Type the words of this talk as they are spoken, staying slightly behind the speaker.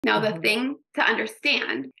Now, the Mhm. thing to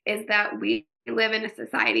understand is that we live in a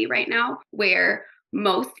society right now where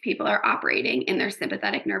most people are operating in their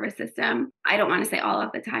sympathetic nervous system. I don't want to say all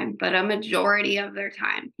of the time, but a majority of their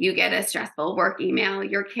time. You get a stressful work email,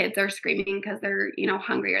 your kids are screaming because they're,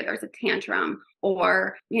 hungry, or there's a tantrum,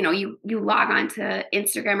 or, you log on to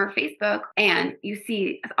Instagram or Facebook and you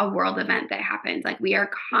see a world event that happens. Like, we are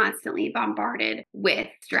constantly bombarded with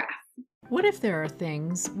stress. What if there are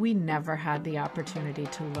things we never had the opportunity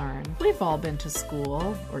to learn? We've all been to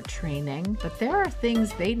school or training, but there are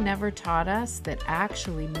things they never taught us that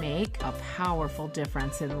actually make a powerful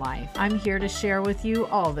difference in life. I'm here to share with you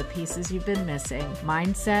all the pieces you've been missing: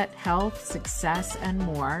 mindset, health, success, and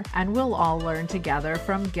more. And we'll all learn together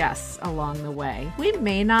from guests along the way. We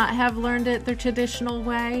may not have learned it the traditional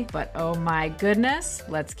way, but oh my goodness,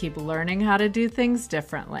 let's keep learning how to do things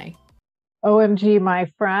differently. OMG, my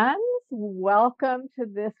friends, welcome to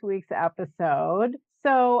this week's episode.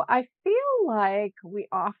 So I feel like we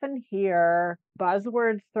often hear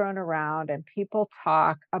buzzwords thrown around and people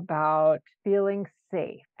talk about feeling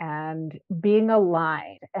safe and being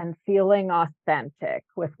aligned and feeling authentic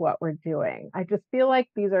with what we're doing. I just feel like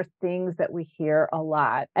these are things that we hear a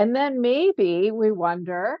lot. And then maybe we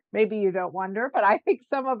wonder, maybe you don't wonder, but I think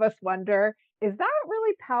some of us wonder, is that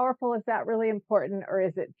really powerful? Is that really important? Or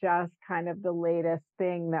is it just kind of the latest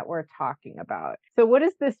thing that we're talking about? So, what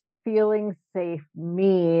does this feeling safe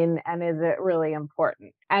mean? And is it really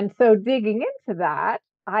important? And so, digging into that,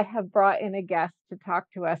 I have brought in a guest to talk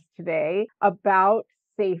to us today about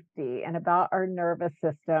safety and about our nervous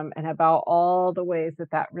system and about all the ways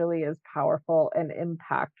that that really is powerful and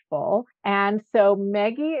impactful. And so,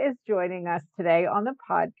 Meggie is joining us today on the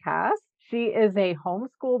podcast. She is a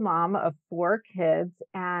homeschool mom of 4 kids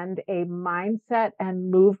and a mindset and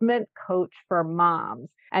movement coach for moms.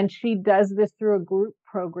 And she does this through a group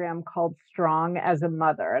program called Strong as a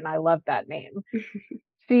Mother. And I love that name.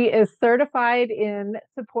 She is certified in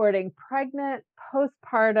supporting pregnant,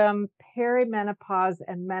 postpartum, perimenopause,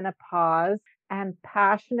 and menopause, and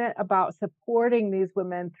passionate about supporting these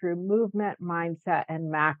women through movement, mindset, and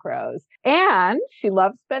macros. And she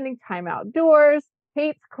loves spending time outdoors,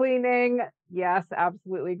 hates cleaning. Yes,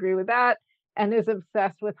 absolutely agree with that. And is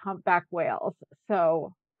obsessed with humpback whales.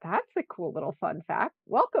 So that's a cool little fun fact.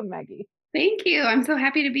 Welcome, Meggie. Thank you. I'm so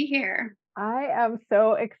happy to be here. I am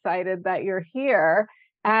so excited that you're here.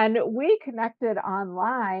 And we connected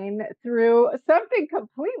online through something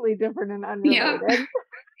completely different and Yep. unrelated.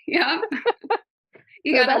 Yep.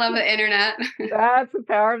 You So gotta love the internet. that's the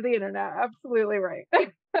power of the internet. Absolutely right.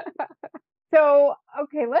 So,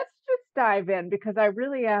 okay, let's just dive in because I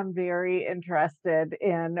really am very interested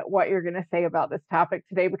in what you're going to say about this topic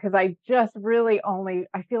today because I just really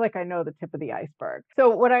I feel like I know the tip of the iceberg. So,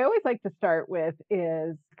 what I always like to start with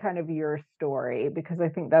is kind of your story because I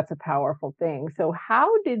think that's a powerful thing. So, how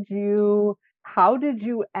did you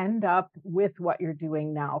end up with what you're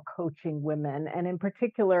doing now, coaching women? And in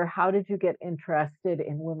particular, how did you get interested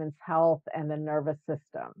in women's health and the nervous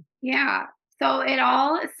system? Yeah. So it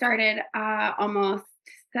all started almost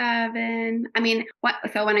so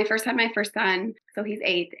when I first had my first son, so he's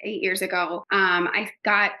 8 years ago, I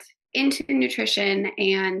got into nutrition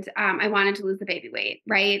and I wanted to lose the baby weight,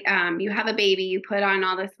 right? You have a baby, you put on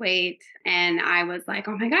all this weight, and I was like,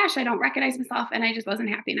 oh my gosh, I don't recognize myself. And I just wasn't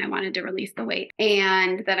happy and I wanted to release the weight.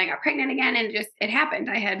 And then I got pregnant again and it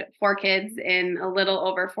happened. I had 4 kids in a little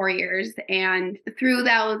over 4 years. And through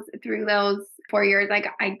those 4 years, like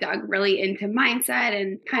I dug really into mindset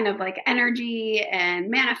and kind of like energy and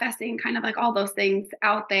manifesting, kind of like all those things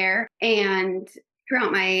out there. And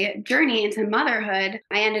throughout my journey into motherhood,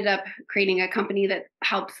 I ended up creating a company that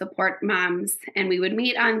helped support moms. And we would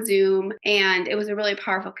meet on Zoom, and it was a really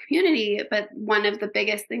powerful community. But one of the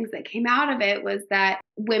biggest things that came out of it was that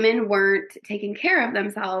women weren't taking care of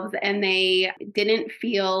themselves and they didn't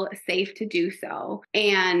feel safe to do so.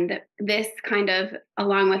 And this kind of,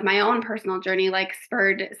 along with my own personal journey, like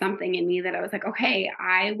spurred something in me that I was like, okay,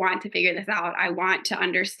 I want to figure this out. I want to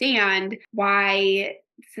understand why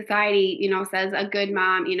society, says a good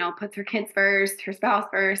mom, puts her kids first, her spouse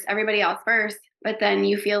first, everybody else first, but then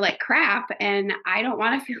you feel like crap. And I don't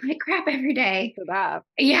want to feel like crap every day. To that.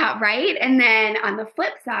 Yeah, right. And then on the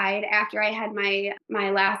flip side, after I had my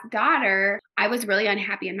last daughter, I was really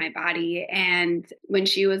unhappy in my body. And when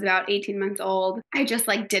she was about 18 months old, I just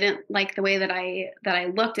like didn't like the way that I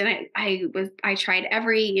looked. And I tried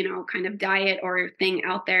every, kind of diet or thing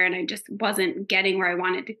out there, and I just wasn't getting where I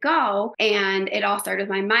wanted to go. And it all started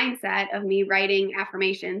with my mindset of me writing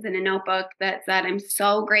affirmations in a notebook that said, I'm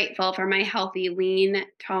so grateful for my healthy, lean,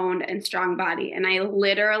 toned, and strong body. And I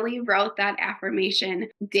literally wrote that affirmation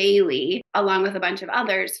daily along with a bunch of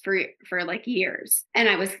others for like years. And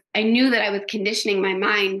I knew that I was conditioning my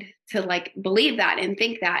mind to like believe that and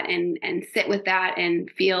think that and sit with that and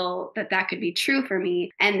feel that that could be true for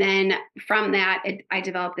me. And then from that, I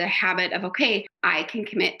developed a habit of, okay, I can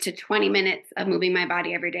commit to 20 minutes of moving my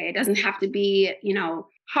body every day. It doesn't have to be,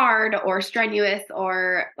 hard or strenuous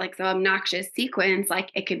or like some obnoxious sequence.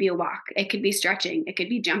 Like it could be a walk, it could be stretching, it could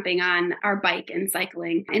be jumping on our bike and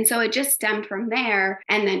cycling. And so it just stemmed from there.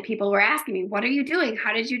 And then people were asking me, what are you doing?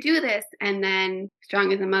 How did you do this? And then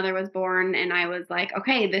Strong as a Mother was born. And I was like,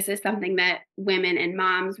 okay, this is something that women and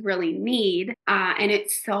moms really need. And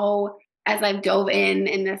it's so, as I've dove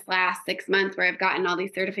in this last 6 months where I've gotten all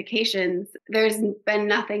these certifications, there's been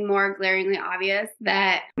nothing more glaringly obvious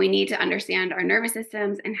that we need to understand our nervous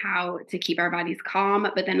systems and how to keep our bodies calm.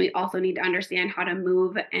 But then we also need to understand how to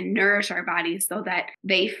move and nourish our bodies so that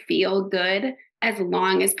they feel good as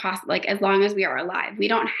long as possible, like as long as we are alive. We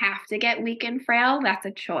don't have to get weak and frail. That's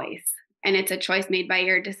a choice. And it's a choice made by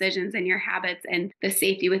your decisions and your habits and the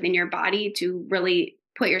safety within your body to really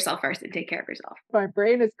put yourself first and take care of yourself. My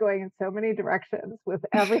brain is going in so many directions with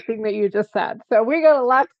everything that you just said. So we got a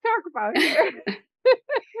lot to talk about here.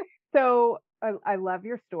 So I love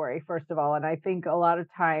your story, first of all. And I think a lot of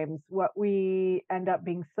times what we end up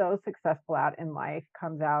being so successful at in life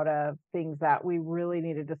comes out of things that we really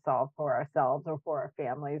needed to solve for ourselves or for our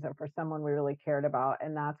families or for someone we really cared about.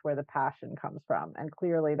 And that's where the passion comes from. And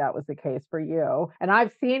clearly that was the case for you. And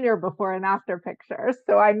I've seen your before and after pictures.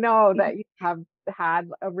 So I know that you have had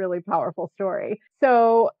a really powerful story.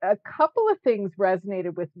 So a couple of things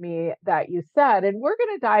resonated with me that you said, and we're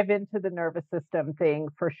going to dive into the nervous system thing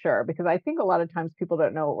for sure, because I think a lot of times people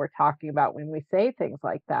don't know what we're talking about when we say things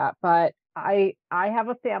like that. But I have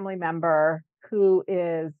a family member who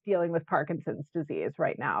is dealing with Parkinson's disease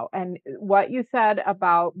right now. And what you said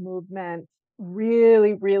about movement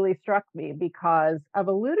really, really struck me, because I've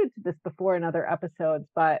alluded to this before in other episodes,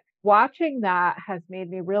 but watching that has made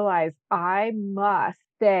me realize I must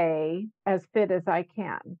stay as fit as I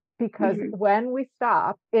can, because when we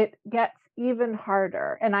stop, it gets even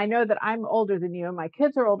harder. And I know that I'm older than you and my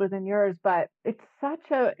kids are older than yours, but it's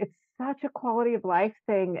such a quality of life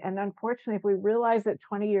thing. And unfortunately, if we realize it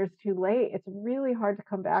 20 years too late, it's really hard to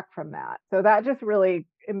come back from that. So that just really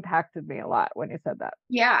impacted me a lot when you said that.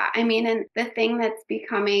 Yeah. I mean, and the thing that's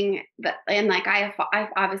becoming and like I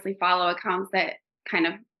obviously follow accounts that kind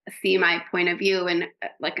of see my point of view and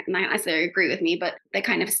like not necessarily agree with me, but they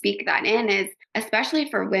kind of speak that in, is especially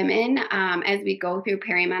for women, as we go through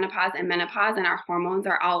perimenopause and menopause and our hormones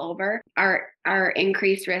are all over, our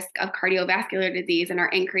increased risk of cardiovascular disease and our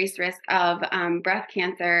increased risk of breast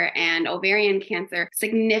cancer and ovarian cancer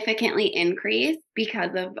significantly increase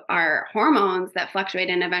because of our hormones that fluctuate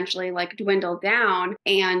and eventually like dwindle down.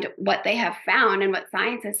 And what they have found and what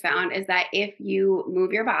science has found is that if you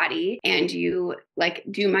move your body and you like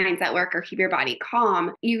do mindset work or keep your body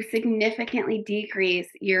calm, you significantly decrease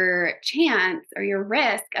your chance or your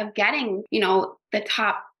risk of getting, the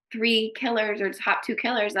top 3 killers or top 2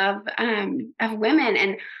 killers of women.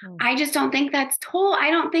 And I just don't think that's told.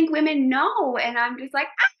 I don't think women know. And I'm just like,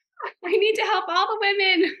 I need to help all the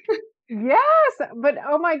women. Yes, but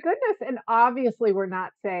oh my goodness. And obviously we're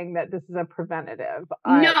not saying that this is a preventative.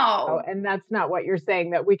 No. And that's not what you're saying,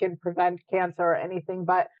 that we can prevent cancer or anything,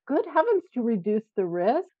 but good heavens, to reduce the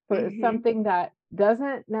risk for something that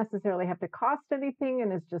doesn't necessarily have to cost anything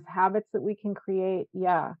and is just habits that we can create.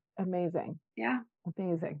 Yeah. Amazing. Yeah.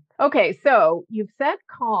 Amazing. Okay. So you've said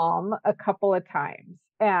calm a couple of times.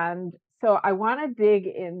 And so I want to dig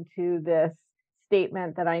into this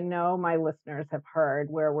statement that I know my listeners have heard,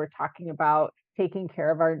 where we're talking about taking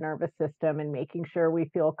care of our nervous system and making sure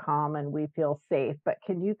we feel calm and we feel safe. But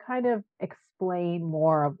can you kind of explain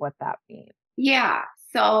more of what that means? Yeah.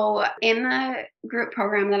 So in the group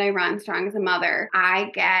program that I run, Strong as a Mother,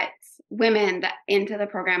 I get women that into the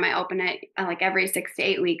program. I open it like every 6 to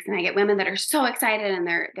 8 weeks, and I get women that are so excited and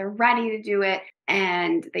they're ready to do it,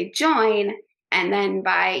 and they join. And then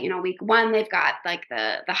by, week 1, they've got like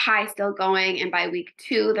the high still going. And by week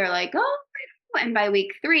 2, they're like, oh, and by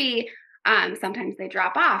week 3, sometimes they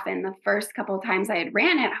drop off. And the first couple of times I had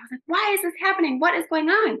ran it, I was like, why is this happening? What is going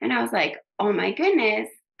on? And I was like, oh my goodness,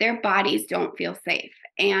 their bodies don't feel safe.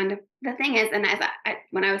 And the thing is, and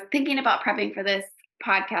when I was thinking about prepping for this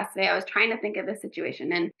podcast today, I was trying to think of the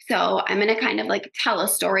situation. And so I'm going to kind of like tell a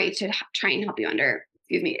story to try and help you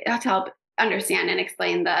to help understand and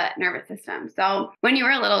explain the nervous system. So when you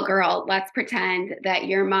were a little girl, let's pretend that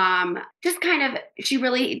your mom she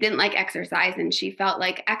really didn't like exercise, and she felt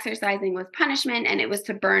like exercising was punishment and it was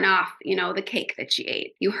to burn off, the cake that she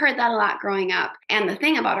ate. You heard that a lot growing up. And the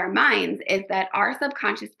thing about our minds is that our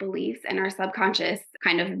subconscious beliefs and our subconscious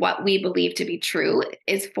kind of what we believe to be true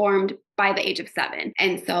is formed by the age of 7.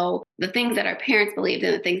 And so the things that our parents believed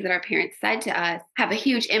and the things that our parents said to us have a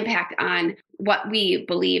huge impact on what we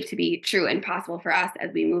believe to be true and possible for us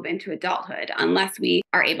as we move into adulthood, unless we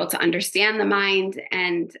are able to understand the mind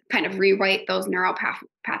and kind of rewrite those neural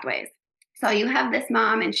pathways. So you have this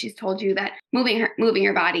mom, and she's told you that moving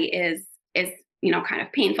your body is kind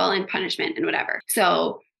of painful and punishment and whatever.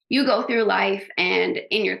 So you go through life, and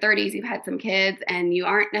in your 30s, you've had some kids, and you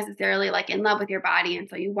aren't necessarily like in love with your body. And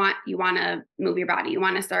so you want to move your body. You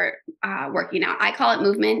want to start working out. I call it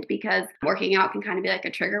movement because working out can kind of be like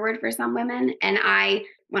a trigger word for some women. And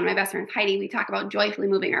one of my best friends, Heidi, we talk about joyfully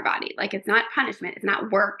moving our body. Like, it's not punishment. It's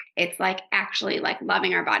not work. It's like actually like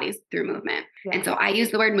loving our bodies through movement. Yeah. And so I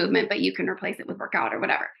use the word movement, but you can replace it with workout or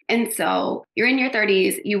whatever. And so you're in your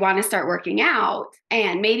 30s, you want to start working out,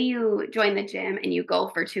 and maybe you join the gym and you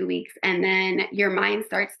go for 2 weeks, and then your mind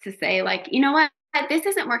starts to say like, you know what? This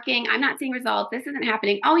isn't working. I'm not seeing results. This isn't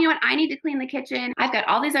happening. Oh, you know what? I need to clean the kitchen. I've got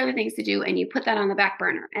all these other things to do. And you put that on the back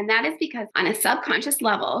burner. And that is because on a subconscious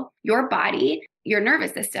level, your body, your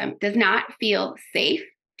nervous system does not feel safe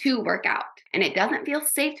to work out. And it doesn't feel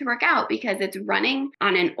safe to work out because it's running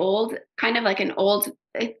on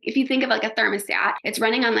if you think of like a thermostat, it's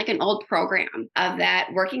running on like an old program of that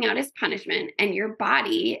working out is punishment. And your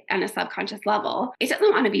body on a subconscious level, it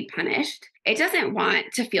doesn't want to be punished. It doesn't want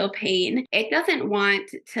to feel pain. It doesn't want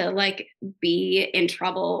to like be in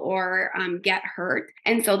trouble or get hurt.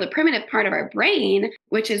 And so the primitive part of our brain,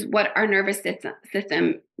 which is what our nervous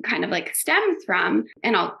system kind of like stems from,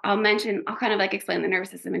 and I'll kind of like explain the nervous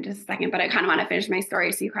system in just a second, but I kind of want to finish my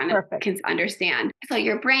story so you kind of can understand. So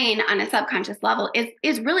your brain on a subconscious level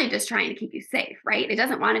is really just trying to keep you safe, right? It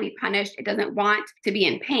doesn't want to be punished. It doesn't want to be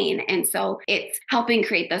in pain. And so it's helping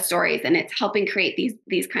create those stories, and it's helping create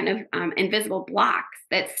these kind of invisible blocks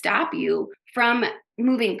that stop you from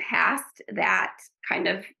moving past that kind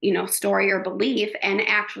of, story or belief and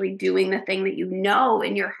actually doing the thing that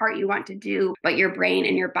in your heart you want to do, but your brain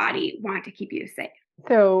and your body want to keep you safe.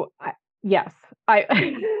 So yes,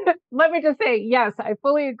 let me just say, yes, I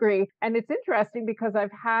fully agree. And it's interesting because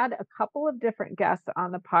I've had a couple of different guests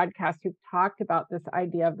on the podcast who've talked about this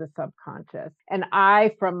idea of the subconscious. And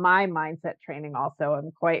I, from my mindset training also,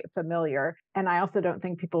 am quite familiar. And I also don't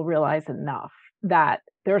think people realize enough that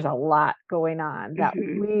there's a lot going on that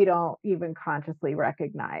we don't even consciously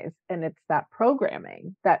recognize. And it's that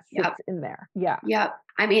programming that sits in there. Yeah. Yep.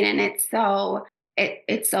 I mean, and it's so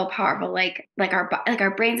powerful. Like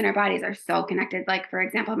our brains and our bodies are so connected. Like, for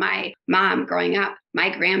example, my mom growing up, my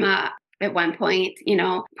grandma at one point,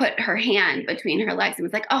 put her hand between her legs and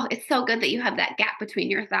was like, "Oh, it's so good that you have that gap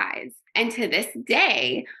between your thighs." And to this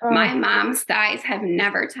day, my mom's thighs have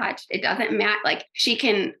never touched. It doesn't matter. Like, she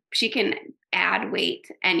can add weight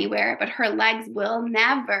anywhere, but her legs will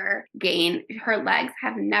never gain. Her legs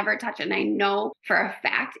have never touched. And I know for a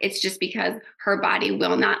fact it's just because her body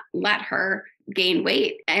will not let her gain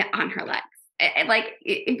weight on her legs.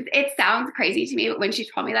 It sounds crazy to me, but when she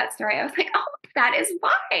told me that story, I was like, oh, that is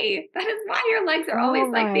why your legs are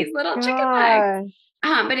always like these little chicken legs.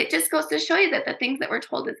 But it just goes to show you that the things that we're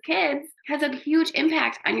told as kids has a huge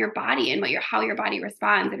impact on your body and how your body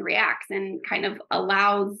responds and reacts and kind of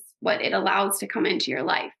allows to come into your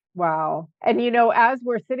life. Wow. And as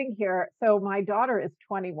we're sitting here, so my daughter is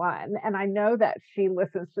 21 and I know that she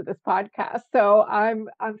listens to this podcast. So I'm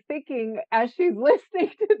thinking as she's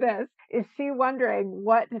listening to this, is she wondering,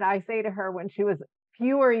 what did I say to her when she was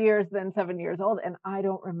fewer years than 7 years old? And I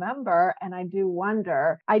don't remember. And I do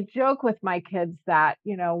wonder. I joke with my kids that,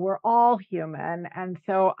 we're all human. And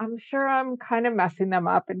so I'm sure I'm kind of messing them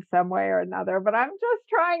up in some way or another, but I'm just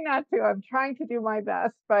trying not to. I'm trying to do my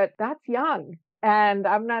best, but that's young. And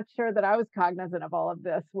I'm not sure that I was cognizant of all of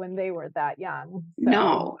this when they were that young. So,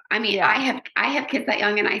 no, I mean, yeah. I have kids that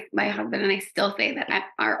young, and my husband and I still say that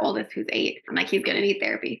our oldest, who's 8, I'm like, he's going to need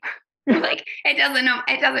therapy. Like, it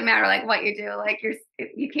doesn't matter like what you do. Like,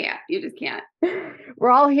 you just can't. We're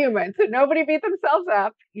all human. So nobody beat themselves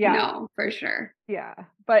up. Yeah. No, for sure. Yeah.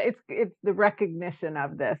 but it's the recognition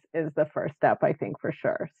of this is the first step, I think, for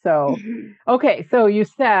sure. So, Mhm. okay, so you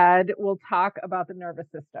said we'll talk about the nervous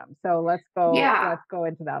system. So Yeah. let's go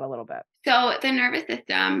into that a little bit. So the nervous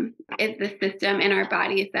system is the system in our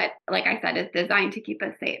bodies that, like I said, is designed to keep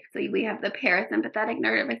us safe. So we have the parasympathetic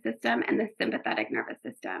nervous system and the sympathetic nervous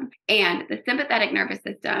system. And the sympathetic nervous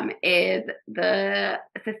system is the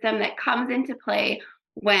system that comes into play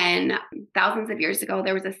when thousands of years ago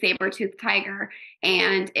there was a saber-toothed tiger,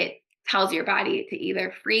 and it tells your body to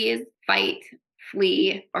either freeze, fight,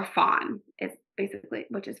 flee, or fawn. It's basically,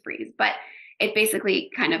 which is freeze. But it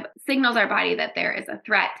basically kind of signals our body that there is a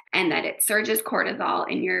threat, and that it surges cortisol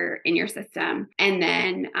in your system, and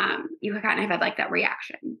then you kind of have like that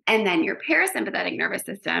reaction. And then your parasympathetic nervous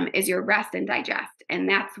system is your rest and digest, and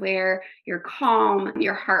that's where you're calm,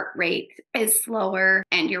 your heart rate is slower,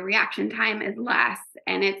 and your reaction time is less,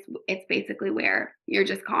 and it's basically where you're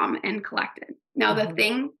just calm and collected. Now, the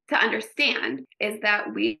thing to understand is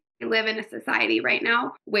that we live in a society right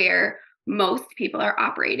now where most people are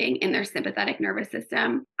operating in their sympathetic nervous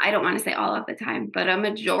system. I don't want to say all of the time, but a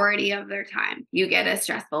majority of their time. You get a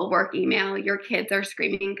stressful work email, your kids are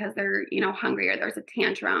screaming because they're, hungry, or there's a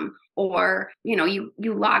tantrum, or, you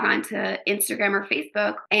log on to Instagram or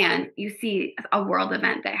Facebook and you see a world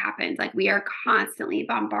event that happens. Like, we are constantly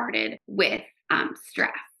bombarded with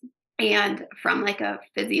stress. And from like a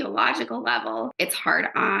physiological level, it's hard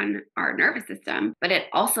on our nervous system, but it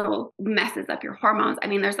also messes up your hormones. I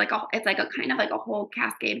mean, it's like a kind of like a whole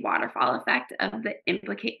cascade waterfall effect of the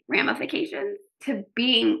ramifications to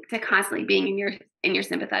constantly being in your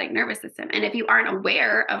sympathetic nervous system. And if you aren't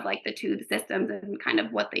aware of like the two systems and kind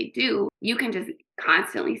of what they do, you can just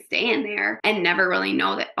constantly stay in there and never really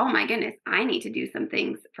know that, oh my goodness, I need to do some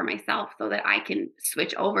things for myself so that I can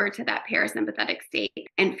switch over to that parasympathetic state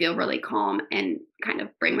and feel really calm and kind of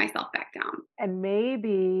bring myself back down. And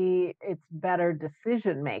maybe it's better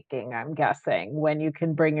decision making, I'm guessing, when you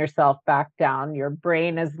can bring yourself back down. Your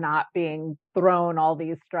brain is not being thrown all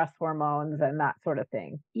these stress hormones and that sort of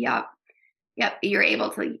thing. Yep. You're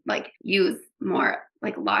able to like use more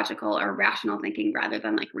like logical or rational thinking rather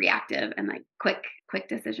than like reactive and like quick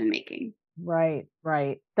decision making. Right.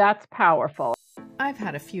 That's powerful. I've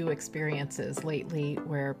had a few experiences lately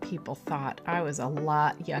where people thought I was a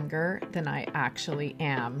lot younger than I actually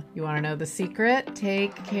am. You want to know the secret?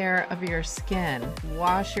 Take care of your skin.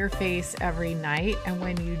 Wash your face every night. And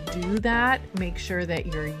when you do that, make sure that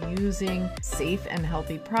you're using safe and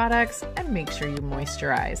healthy products, and make sure you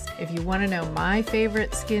moisturize. If you want to know my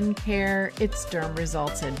favorite skincare, it's Derm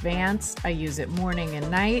Results Advanced. I use it morning and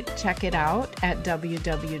night. Check it out at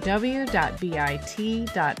www.bit.ly/OMG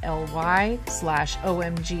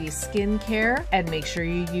Skincare, and make sure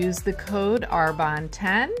you use the code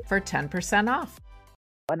ARBON10 for 10% off.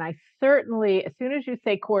 And I certainly, as soon as you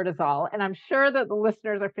say cortisol, and I'm sure that the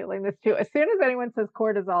listeners are feeling this too, as soon as anyone says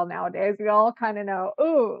cortisol nowadays, we all kind of know,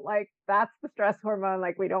 ooh, like that's the stress hormone,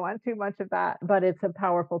 like we don't want too much of that. But it's a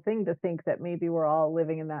powerful thing to think that maybe we're all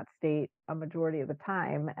living in that state a majority of the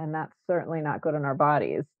time, and that's certainly not good on our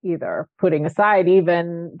bodies either, putting aside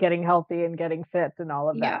even getting healthy and getting fit and all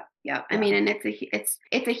of that. Yeah. I mean, and it's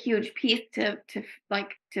a huge piece to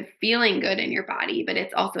feeling good in your body, but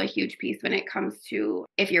it's also a huge piece when it comes to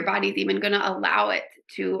if your body's even going to allow it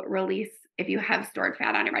to release, if you have stored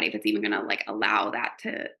fat on your body, if it's even going to like allow that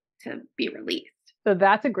to be released. So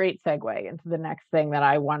that's a great segue into the next thing that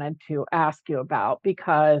I wanted to ask you about,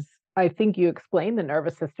 because I think you explained the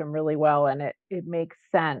nervous system really well, and it makes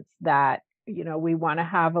sense that we want to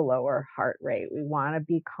have a lower heart rate. We want to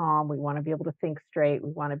be calm. We want to be able to think straight.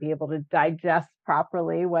 We want to be able to digest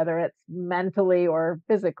properly, whether it's mentally or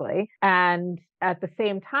physically. And at the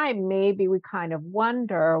same time, maybe we kind of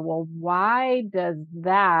wonder, well, why does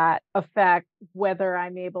that affect whether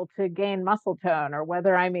I'm able to gain muscle tone or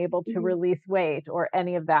whether I'm able to release weight or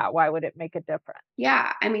any of that? Why would it make a difference?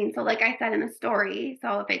 Yeah, I mean, so like I said in the story,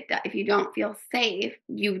 so if you don't feel safe,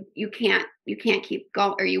 you can't keep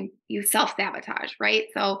going, or you self-sabotage, right?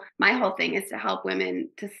 So my whole thing is to help women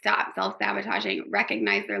to stop self-sabotaging,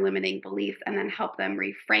 recognize their limiting beliefs, and then help them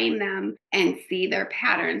reframe them and see their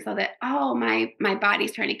patterns so that, oh, my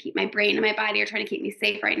body's trying to keep, my brain and my body are trying to keep me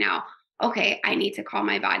safe right now. Okay, I need to calm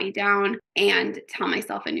my body down and tell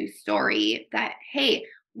myself a new story that, hey,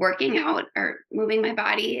 working out or moving my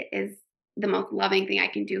body is the most loving thing I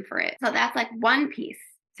can do for it. So that's like one piece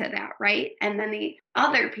to that, right? And then the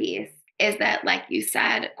other piece is that, like you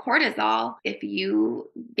said, cortisol, if you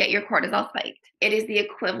get your cortisol spiked, it is the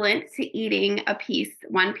equivalent to eating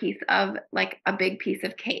one piece of like a big piece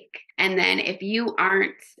of cake. And then if you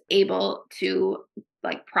aren't able to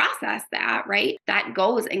like process that, right, that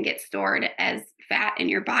goes and gets stored as fat in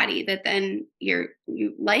your body that then you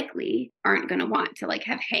likely aren't going to want to like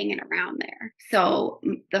have hanging around there. So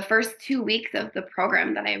the first 2 weeks of the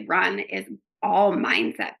program that I run is all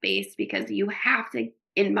mindset based, because you have to,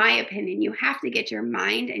 in my opinion, you have to get your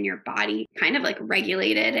mind and your body kind of like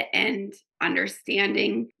regulated and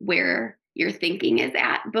understanding where your thinking is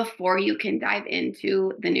at before you can dive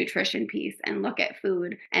into the nutrition piece and look at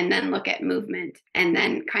food and then look at movement and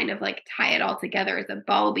then kind of like tie it all together as a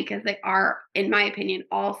bow, because they are, in my opinion,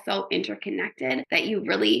 all so interconnected that you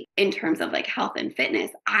really, in terms of like health and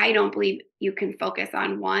fitness, I don't believe you can focus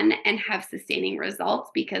on one and have sustaining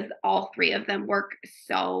results, because all three of them work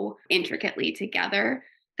so intricately together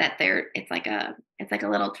that it's like a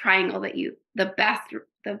little triangle that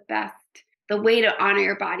the way to honor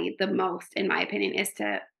your body the most, in my opinion, is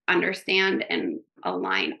to understand and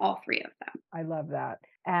align all three of them. I love that.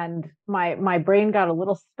 And my brain got a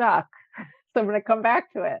little stuck. So I'm going to come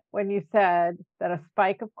back to it when you said that a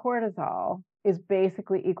spike of cortisol is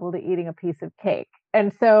basically equal to eating a piece of cake.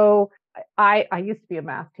 And so I used to be a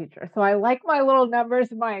math teacher, so I like my little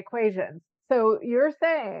numbers and my equations. So you're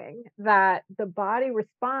saying that the body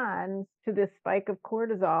responds to this spike of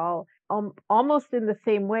cortisol almost in the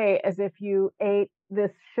same way as if you ate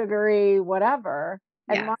this sugary whatever.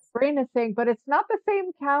 And Yes. my brain is saying, but it's not the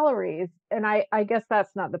same calories. And I guess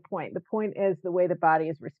that's not the point. The point is the way the body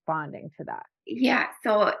is responding to that. Yeah.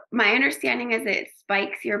 So my understanding is it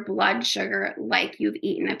spikes your blood sugar like you've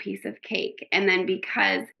eaten a piece of cake. And then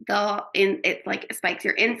because it's like spikes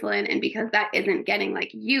your insulin, and because that isn't getting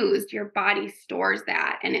like used, your body stores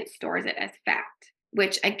that and it stores it as fat,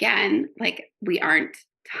 which again, like we aren't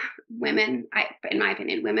women, in my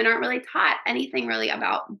opinion, women aren't really taught anything really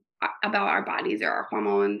about our bodies or our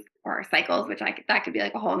hormones or our cycles, which that could be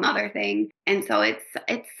like a whole nother thing. And so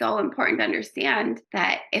it's so important to understand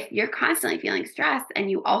that if you're constantly feeling stressed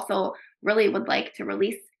and you also really would like to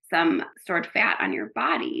release some stored fat on your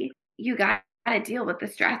body, you got to deal with the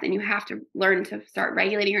stress, and you have to learn to start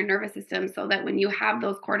regulating your nervous system so that when you have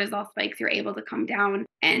those cortisol spikes, you're able to come down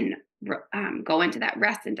and go into that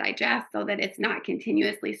rest and digest, so that it's not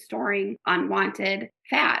continuously storing unwanted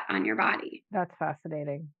fat on your body. That's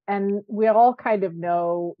fascinating. And we all kind of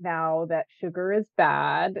know now that sugar is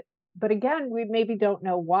bad, but again, we maybe don't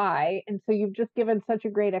know why. And so you've just given such a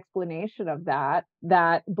great explanation of that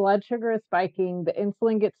blood sugar is spiking, the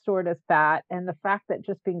insulin gets stored as fat, and the fact that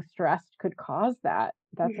just being stressed could cause that.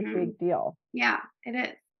 That's a big deal. Yeah, it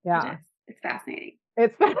is. Yeah. It is. It's fascinating.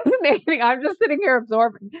 It's fascinating. I'm just sitting here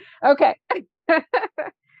absorbing. Okay.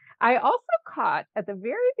 I also caught at the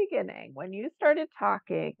very beginning when you started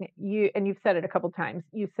talking, you've said it a couple times,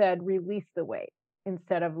 you said release the weight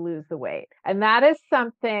instead of lose the weight. And that is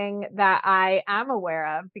something that I am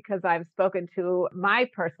aware of because I've spoken to my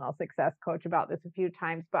personal success coach about this a few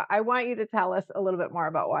times, but I want you to tell us a little bit more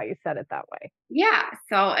about why you said it that way. Yeah.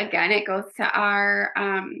 So again, it goes to our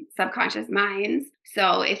subconscious minds.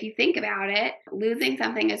 So if you think about it, losing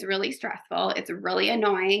something is really stressful. It's really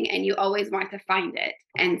annoying, and you always want to find it.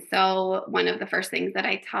 And so one of the first things that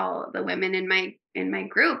I tell the women in my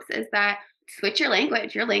groups is that switch your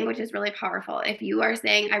language. Your language is really powerful. If you are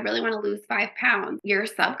saying, I really want to lose 5 pounds, your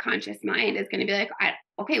subconscious mind is going to be like,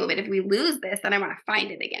 okay, well, but if we lose this, then I want to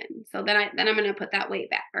find it again. So then I'm going to put that weight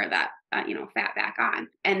back, or that, fat back on.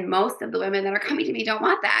 And most of the women that are coming to me don't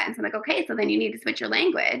want that. And so I'm like, okay, so then you need to switch your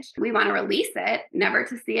language. We want to release it, never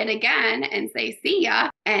to see it again, and say, see ya,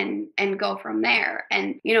 and go from there.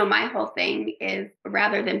 And, my whole thing is,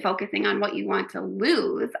 rather than focusing on what you want to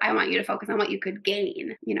lose, I want you to focus on what you could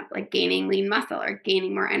gain, like gaining lean muscle, or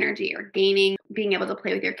gaining more energy, or being able to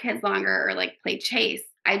play with your kids longer, or like play chase.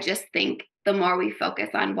 I just think the more we focus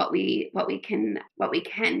on what we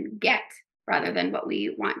can get rather than what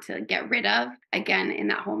we want to get rid of, again, in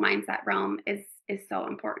that whole mindset realm is so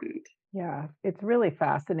important. Yeah, it's really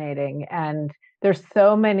fascinating. And there's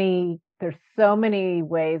so many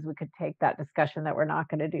ways we could take that discussion that we're not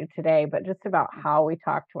going to do today, but just about how we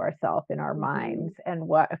talk to ourselves in our minds and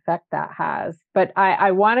what effect that has. But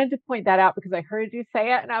I wanted to point that out because I heard you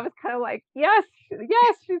say it and I was kind of like, yes,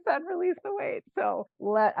 she said release the weight. So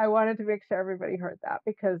I wanted to make sure everybody heard that,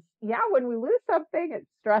 because when we lose something, it's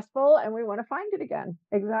stressful and we want to find it again.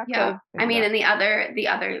 Exactly. Yeah. I mean, and the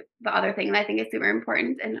other thing that I think is super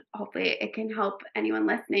important, and hopefully it can help anyone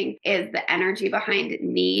listening, is the energy behind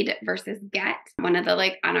need versus get. One of the,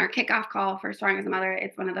 on our kickoff call for Strong as a Mother,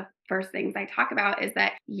 it's one of the first things I talk about is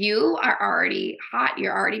that you are already hot,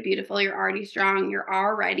 you're already beautiful, you're already strong, you're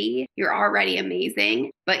already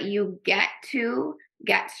amazing, but you get to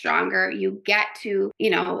get stronger, you get to,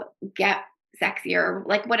 get sexier,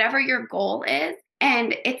 like whatever your goal is.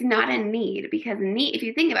 And it's not a need, because need, if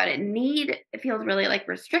you think about it, need, it feels really like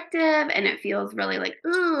restrictive, and it feels really like,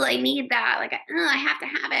 oh, I need that. Like, I have to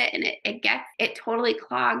have it. And it totally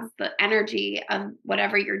clogs the energy of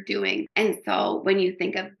whatever you're doing. And so when you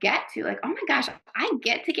think of get to, like, oh my gosh, I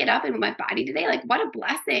get to get up and move my body today. Like, what a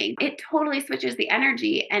blessing. It totally switches the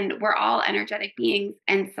energy, and we're all energetic beings.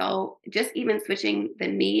 And so just even switching the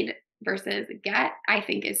need versus get, I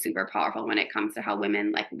think is super powerful when it comes to how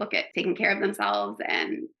women like look at taking care of themselves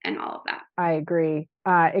and all of that. I agree.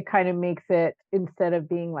 It kind of makes it, instead of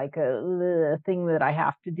being like a thing that I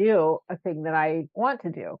have to do, a thing that I want to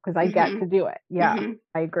do because I get to Mm-hmm. do it. Yeah, Mm-hmm.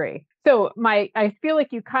 I agree. So I feel like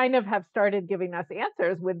you kind of have started giving us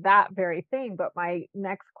answers with that very thing. But my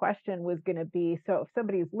next question was going to be, so if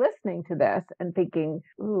somebody's listening to this and thinking,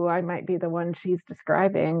 ooh, I might be the one she's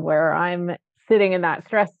describing, where I'm sitting in that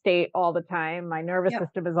stress state all the time, my nervous Yep.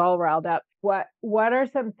 system is all riled up. What are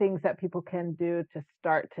some things that people can do to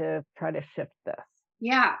start to try to shift this?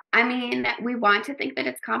 Yeah. I mean, we want to think that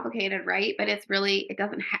it's complicated, right? But it's really, it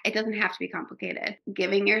doesn't have to be complicated.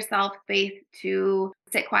 Giving yourself space to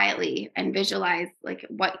sit quietly and visualize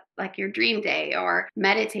like your dream day, or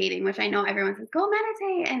meditating, which I know everyone says, go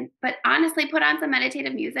meditate. But honestly, put on some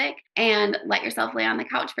meditative music and let yourself lay on the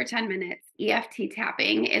couch for 10 minutes. EFT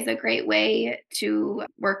tapping is a great way to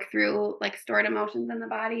work through like stored emotions in the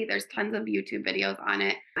body. There's tons of YouTube videos on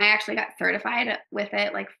it. I actually got certified with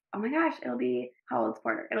it, like, oh my gosh, how old's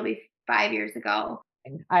Porter? It'll be 5 years ago.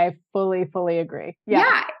 I fully agree. Yeah.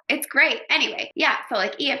 Yeah, it's great. Anyway, yeah. So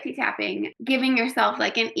like EFT tapping, giving yourself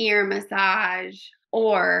like an ear massage,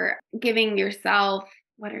 or giving yourself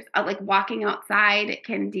what is like walking outside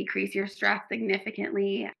can decrease your stress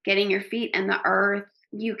significantly. Getting your feet in the earth.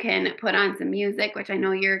 You can put on some music, which I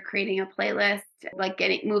know you're creating a playlist, like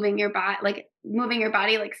moving your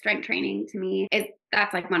body, like strength training to me is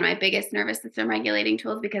that's like one of my biggest nervous system regulating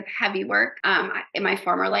tools, because heavy work. In my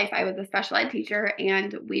former life, I was a special ed teacher,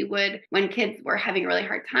 and we would, when kids were having a really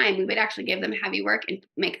hard time, we would actually give them heavy work and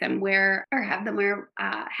have them wear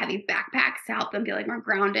heavy backpacks to help them feel like more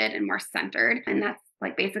grounded and more centered. And that's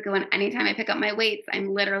like basically when anytime I pick up my weights,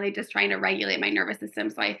 I'm literally just trying to regulate my nervous system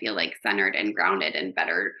so I feel like centered and grounded and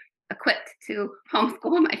better equipped to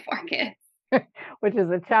homeschool my 4 kids. Which is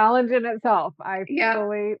a challenge in itself. I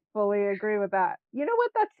Yep. fully agree with that. You know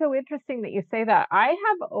what? That's so interesting that you say that. I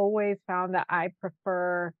have always found that I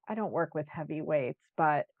don't work with heavy weights,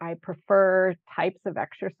 but I prefer types of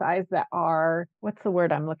exercise that are, what's the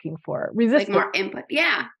word I'm looking for? Like Resistant. more input.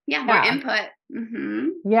 Yeah. Yeah. More Yeah. input. Mm-hmm.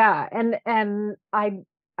 Yeah. And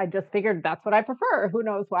I just figured that's what I prefer. Who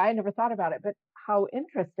knows why? I never thought about it, but how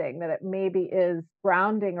interesting that it maybe is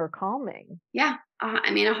grounding or calming. Yeah.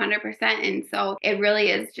 I mean, 100%. And so it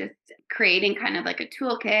really is just creating kind of like a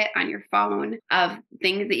toolkit on your phone of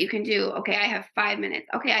things that you can do. Okay, I have 5 minutes.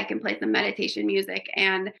 Okay, I can play some meditation music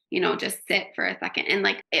and, just sit for a second. And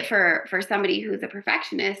like for somebody who's a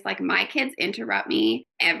perfectionist, like my kids interrupt me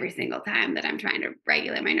every single time that I'm trying to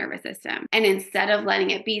regulate my nervous system. And instead of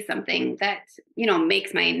letting it be something that,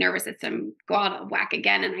 makes my nervous system go out of whack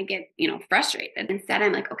again and I get, frustrated, instead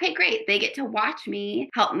I'm like, okay, great. They get to watch me,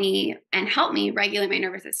 help me regulate my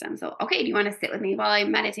nervous system. So, okay, do you want to sit with me while I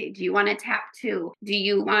meditate? Do you want to tap too? Do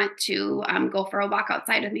you want to go for a walk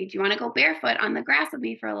outside with me? Do you want to go barefoot on the grass with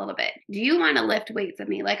me for a little bit? Do you want to lift weights with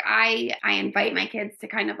me? Like I invite my kids to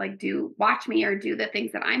kind of like watch me or do the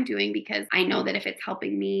things that I'm doing, because I know that if it's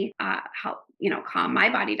helping me calm my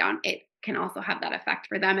body down, it can also have that effect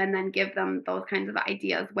for them, and then give them those kinds of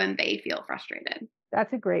ideas when they feel frustrated.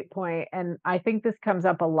 That's a great point. And I think this comes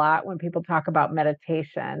up a lot when people talk about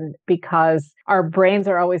meditation, because our brains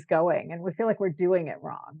are always going and we feel like we're doing it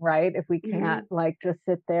wrong, right? If we can't like just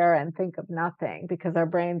sit there and think of nothing, because our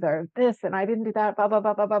brains are this and I didn't do that, blah, blah,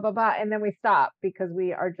 blah, blah, blah, blah, blah. And then we stop because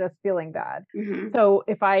we are just feeling bad. Mm-hmm. So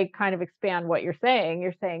if I kind of expand what you're saying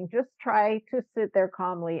just try to sit there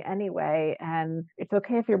calmly anyway. And it's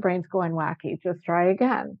okay if your brain's going wacky, just try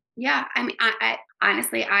again. Yeah, I mean, I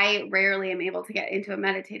honestly, I rarely am able to get into a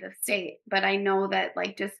meditative state, but I know that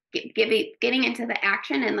like just getting into the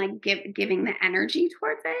action and like giving the energy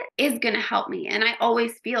towards it is going to help me. And I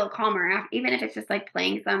always feel calmer after, even if it's just like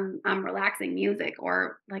playing some relaxing music,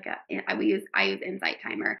 or like I use Insight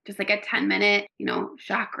Timer, just like a 10-minute,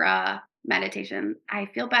 chakra meditation. I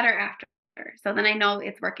feel better after. So then I know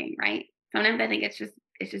it's working, right? Sometimes I think it's just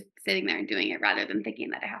sitting there and doing it rather than thinking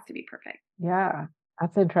that it has to be perfect. Yeah.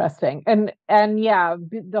 That's interesting. And yeah,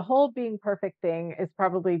 the whole being perfect thing is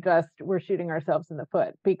probably just we're shooting ourselves in the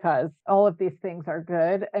foot because all of these things are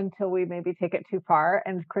good until we maybe take it too far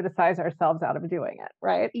and criticize ourselves out of doing it,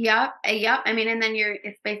 right? Yep. Yep. I mean, and then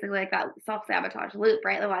it's basically like that self-sabotage loop,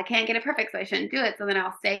 right? Like, well, I can't get it perfect, so I shouldn't do it. So then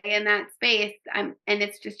I'll stay in that space. And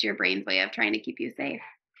it's just your brain's way of trying to keep you safe.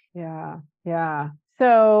 Yeah, yeah.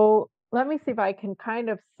 So let me see if I can kind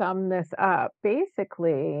of sum this up.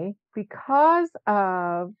 Basically, because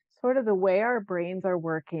of sort of the way our brains are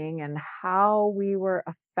working and how we were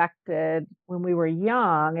affected when we were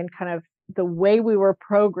young and kind of the way we were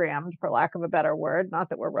programmed, for lack of a better word, not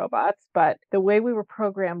that we're robots, but the way we were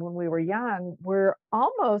programmed when we were young, we're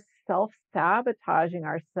almost self sabotaging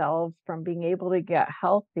ourselves from being able to get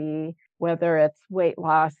healthy, whether it's weight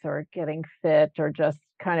loss or getting fit or just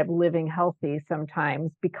kind of living healthy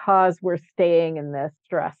sometimes because we're staying in this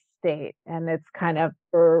stress state and it's kind of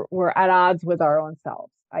we're at odds with our own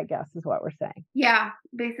selves, I guess is what we're saying. Yeah.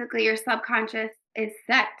 Basically, your subconscious is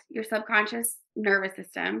set. Your subconscious nervous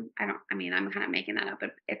system. I mean, I'm kind of making that up,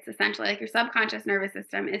 but it's essentially like your subconscious nervous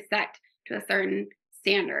system is set to a certain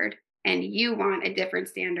standard and you want a different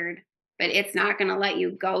standard, but it's not going to let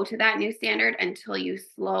you go to that new standard until you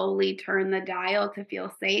slowly turn the dial to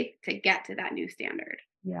feel safe to get to that new standard.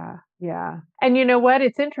 Yeah, yeah. And you know what?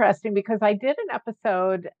 It's interesting because I did an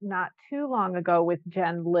episode not too long ago with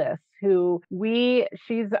Jen Liss,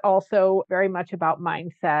 she's also very much about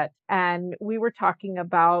mindset. And we were talking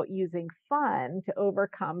about using fun to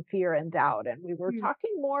overcome fear and doubt. And we were Mm.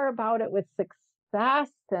 talking more about it with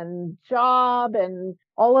success and job and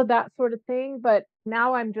all of that sort of thing. But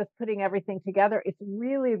now I'm just putting everything together. It's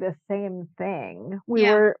really the same thing.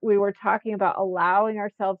 Yeah. We were talking about allowing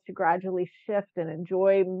ourselves to gradually shift and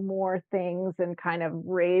enjoy more things and kind of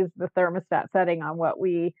raise the thermostat setting on what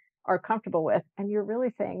we are comfortable with. And you're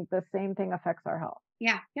really saying the same thing affects our health.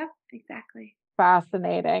 Yeah. Yep. Exactly.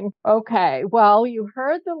 Fascinating. Okay. Well, you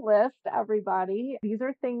heard the list, everybody. These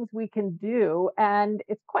are things we can do. And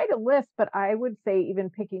it's quite a list, but I would say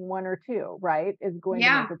even picking one or two, right, is going to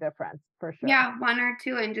Yeah. make a difference for sure. Yeah, one or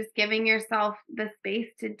two, and just giving yourself the space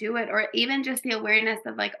to do it, or even just the awareness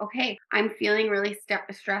of like, okay, I'm feeling really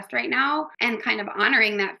stressed right now, and kind of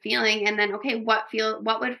honoring that feeling. And then, okay, what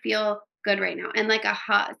would feel good right now? And like a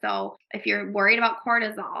hug. So if you're worried about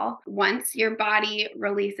cortisol, once your body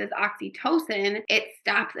releases oxytocin, it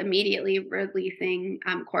stops immediately releasing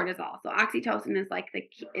cortisol. So oxytocin is like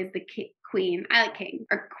queen. I like king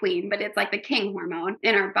or queen, but it's like the king hormone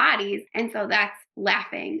in our bodies. And so that's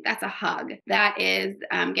laughing. That's a hug. That is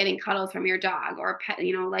getting cuddles from your dog or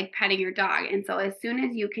like petting your dog. And so as soon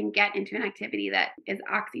as you can get into an activity that is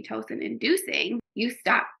oxytocin inducing, you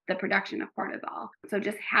stop the production of cortisol. So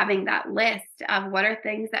just having that list of what are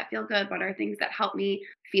things that feel good, what are things that help me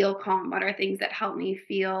feel calm, what are things that help me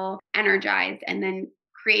feel energized, and then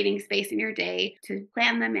creating space in your day to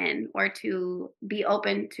plan them in or to be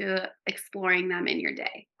open to exploring them in your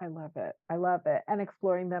day. I love it. I love it. And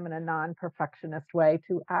exploring them in a non-perfectionist way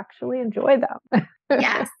to actually enjoy them.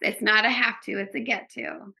 Yes, it's not a have to, it's a get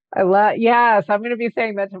to. Yes, I'm going to be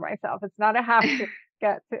saying that to myself. It's not a have to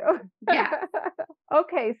get to. Yeah.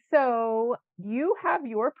 Okay, so you have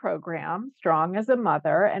your program, Strong as a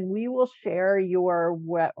Mother, and we will share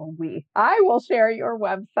I will share your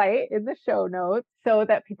website in the show notes so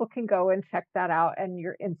that people can go and check that out and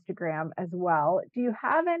your Instagram as well. Do you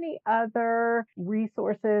have any other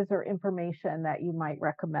resources or information that you might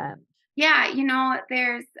recommend? Yeah, I know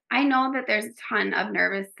that there's a ton of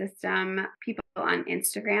nervous system people on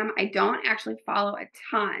Instagram. I don't actually follow a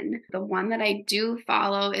ton. The one that I do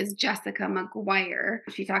follow is Jessica McGuire.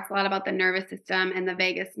 She talks a lot about the nervous system and the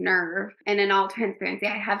vagus nerve. And in all transparency,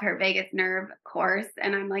 I have her vagus nerve course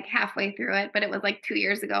and I'm like halfway through it, but it was like 2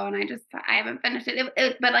 years ago and I haven't finished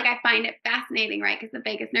it. But like I find it fascinating, right? Because the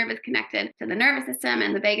vagus nerve is connected to the nervous system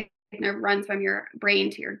and the vagus nerve runs from your brain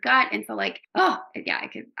to your gut. And so like, oh yeah,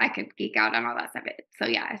 I could geek out on all that stuff. So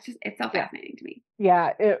yeah, it's so fascinating to me.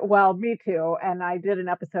 Yeah, well, me too. And I did an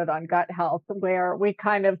episode on gut health where we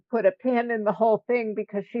kind of put a pin in the whole thing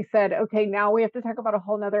because she said, okay, now we have to talk about a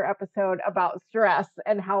whole nother episode about stress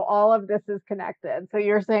and how all of this is connected. So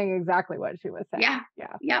you're saying exactly what she was saying. Yeah.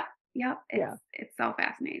 Yeah. Yep. Yep. It's so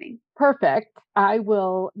fascinating. Perfect. I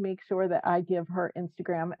will make sure that I give her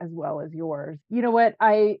Instagram as well as yours. You know what?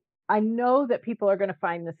 I know that people are going to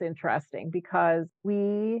find this interesting because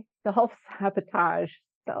we self-sabotage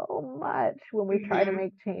so much when we try to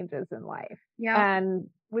make changes in life. Yeah. And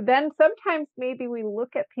then sometimes maybe we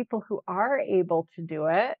look at people who are able to do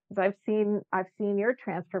it. 'Cause I've seen your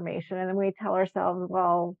transformation, and then we tell ourselves,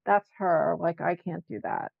 well, that's her. Like, I can't do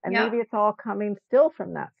that. And Yep. maybe it's all coming still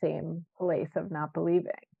from that same place of not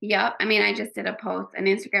believing. Yep. I mean, I just did an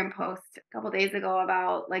Instagram post a couple days ago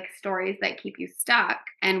about like stories that keep you stuck.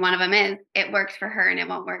 And one of them is it worked for her and it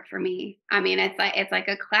won't work for me. I mean, it's like it's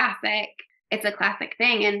a classic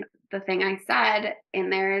thing. And the thing I said in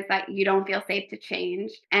there is that you don't feel safe to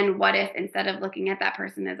change. And what if instead of looking at that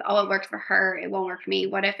person as, oh, it works for her, it won't work for me?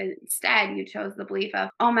 What if instead you chose the belief of,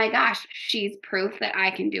 oh my gosh, she's proof that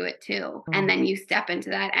I can do it too. And then you step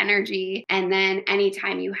into that energy. And then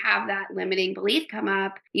anytime you have that limiting belief come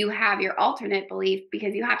up, you have your alternate belief,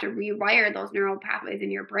 because you have to rewire those neural pathways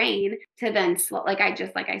in your brain to then like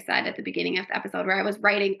I said at the beginning of the episode where I was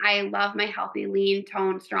writing, I love my healthy, lean,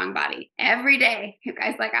 toned, strong body every day. You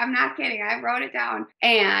guys, like, I'm not kidding. I wrote it down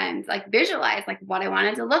and like visualize like what I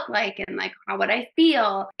wanted to look like and like how would I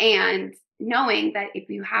feel, and knowing that if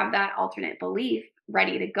you have that alternate belief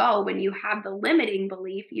ready to go, when you have the limiting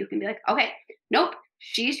belief, you can be like, okay, nope,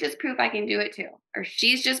 she's just proof I can do it too, or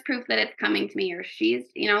she's just proof that it's coming to me, or she's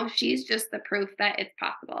just the proof that it's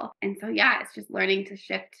possible. And so yeah, it's just learning to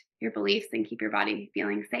shift your beliefs and keep your body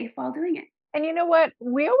feeling safe while doing it. And you know what?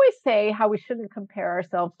 We always say how we shouldn't compare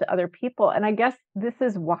ourselves to other people. And I guess this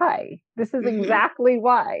is why. This is exactly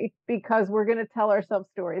why, because we're going to tell ourselves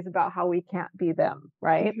stories about how we can't be them,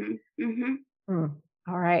 right? All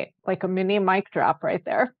right. Like a mini mic drop right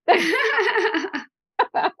there.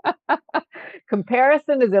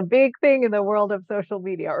 Comparison is a big thing in the world of social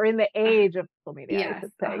media, or in the age of social media, Yes, I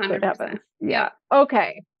should say. 100%. Good heavens. Yeah. Yep.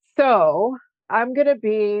 Okay. So I'm going to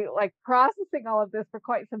be like processing all of this for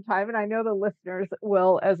quite some time, and I know the listeners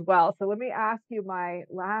will as well. So let me ask you my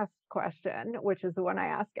last question, which is the one I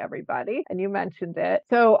ask everybody, and you mentioned it.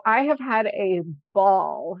 So I have had a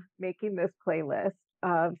ball making this playlist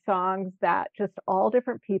of songs that just all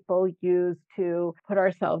different people use to put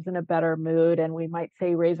ourselves in a better mood. And we might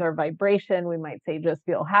say raise our vibration. We might say just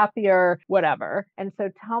feel happier, whatever. And so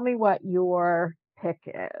tell me what your pick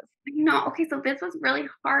is. No, okay, so this was really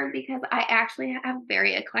hard because I actually have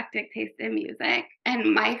very eclectic taste in music,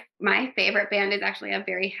 and my favorite band is actually a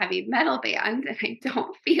very heavy metal band, and I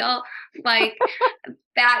don't feel like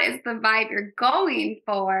that is the vibe you're going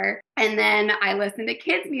for. And then I listen to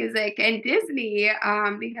kids music and Disney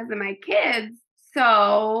because of my kids.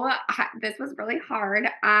 So this was really hard.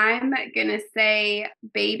 I'm gonna say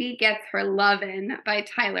 "Baby Gets Her Lovin'" by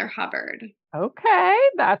Tyler Hubbard. Okay,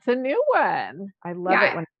 that's a new one. I love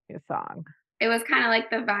it when it's a new song. It was kind of like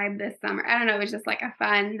the vibe this summer. I don't know. It was just like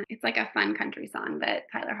it's like a fun country song that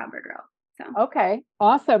Tyler Hubbard wrote. So, okay,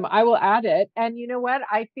 awesome. I will add it. And you know what?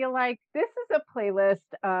 I feel like this is a playlist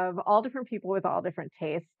of all different people with all different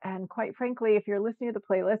tastes. And quite frankly, if you're listening to the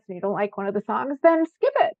playlist and you don't like one of the songs, then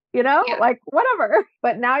skip it, yeah. like whatever.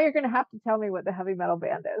 But now you're going to have to tell me what the heavy metal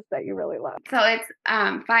band is that you really love. So it's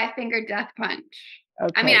Five Finger Death Punch.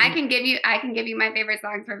 Okay. I mean, I can give you my favorite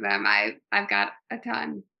songs from them. I've got a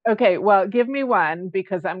ton. Okay, well, give me one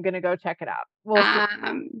because I'm going to go check it out. We'll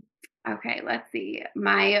see. Okay, let's see.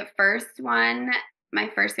 My first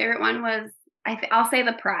favorite one was I'll say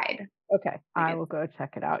The Pride. Okay, I will go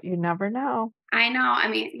check it out. You never know. I know. I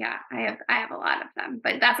mean, yeah, I have a lot of them,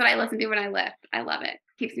 but that's what I listen to when I lift. I love it.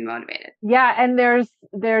 Keeps me motivated. Yeah, and there's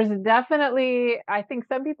definitely, I think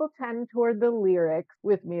some people tend toward the lyrics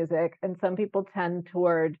with music, and some people tend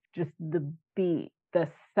toward just the beat, the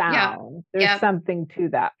sound. Yep. There's something to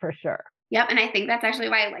that for sure. Yep, and I think that's actually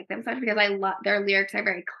why I like them so much, because I love their lyrics are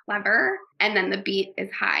very clever, and then the beat is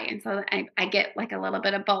high, and so I get like a little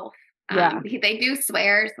bit of both. They do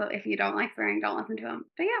swear, so if you don't like swearing, don't listen to them.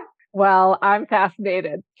 But yeah. Well, I'm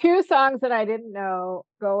fascinated. 2 songs that I didn't know,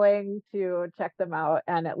 going to check them out,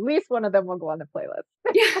 and at least one of them will go on the playlist.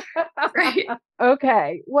 Yeah, right.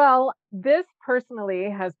 Okay. Well, this personally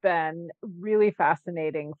has been really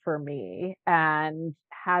fascinating for me and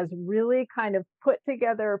has really kind of put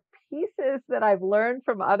together pieces that I've learned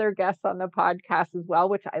from other guests on the podcast as well,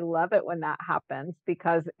 which I love it when that happens,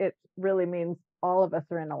 because it really means all of us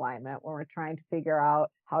are in alignment when we're trying to figure out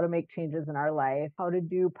how to make changes in our life, how to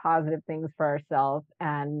do positive things for ourselves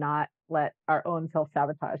and not let our own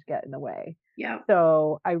self-sabotage get in the way. Yeah.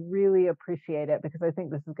 So I really appreciate it, because I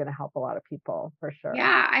think this is going to help a lot of people for sure.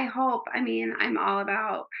 Yeah, I hope. I mean, I'm all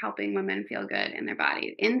about helping women feel good in their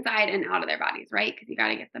bodies, inside and out of their bodies, right? Because you got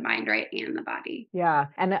to get the mind right and the body. Yeah.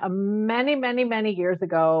 And many, many, many years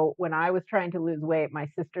ago, when I was trying to lose weight, my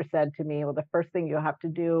sister said to me, well, the first thing you have to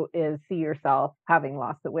do is see yourself having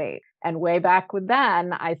lost the weight. And way back with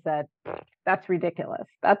then, I said, that's ridiculous.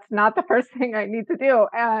 That's not the first thing I need to do.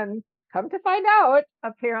 And come to find out,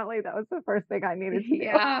 apparently that was the first thing I needed to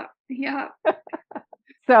do. Yeah.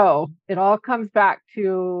 So it all comes back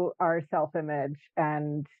to our self-image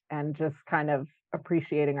and just kind of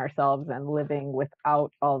appreciating ourselves and living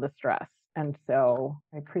without all the stress. And so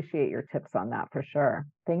I appreciate your tips on that for sure.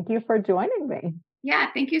 Thank you for joining me. Yeah.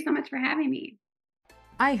 Thank you so much for having me.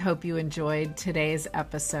 I hope you enjoyed today's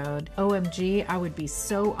episode. OMG, I would be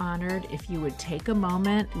so honored if you would take a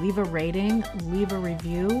moment, leave a rating, leave a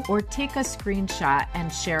review, or take a screenshot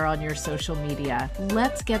and share on your social media.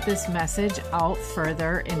 Let's get this message out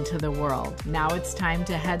further into the world. Now it's time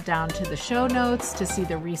to head down to the show notes to see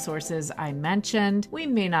the resources I mentioned. We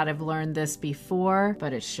may not have learned this before,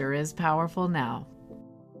 but it sure is powerful now.